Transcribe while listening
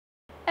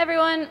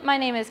Everyone, my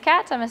name is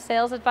Kat. I'm a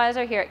sales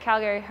advisor here at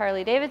Calgary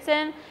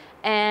Harley-Davidson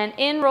and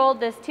enrolled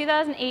this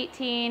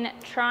 2018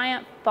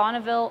 Trimph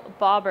Bonneville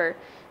Bobber.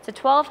 It's a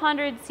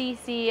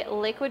 1200cc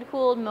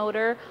liquid-cooled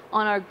motor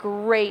on our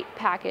great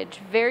package.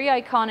 Very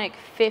iconic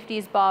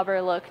 50s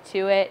bobber look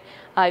to it.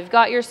 You've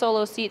got your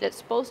solo seat that's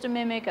supposed to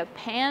mimic a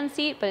pan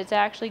seat, but it's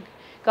actually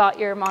got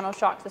your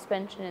monoshock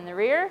suspension in the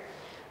rear.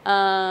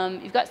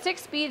 You've got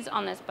 6 speeds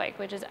on this bike,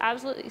 which is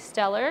absolutely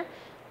stellar.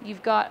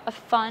 You've got a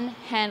fun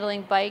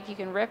handling bike. You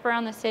can rip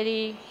around the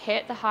city,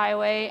 hit the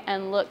highway,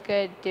 and look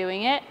good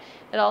doing it.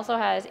 It also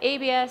has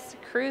ABS,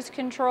 cruise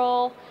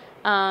control,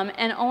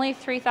 and only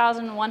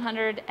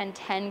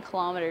 3,110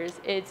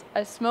 kilometers. It's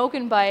a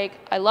smoking bike.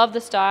 I love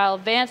the style.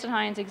 Vance &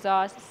 Hines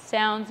exhaust,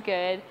 sounds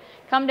good.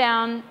 Come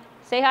down,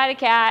 say hi to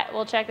Kat.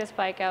 We'll check this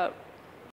bike out.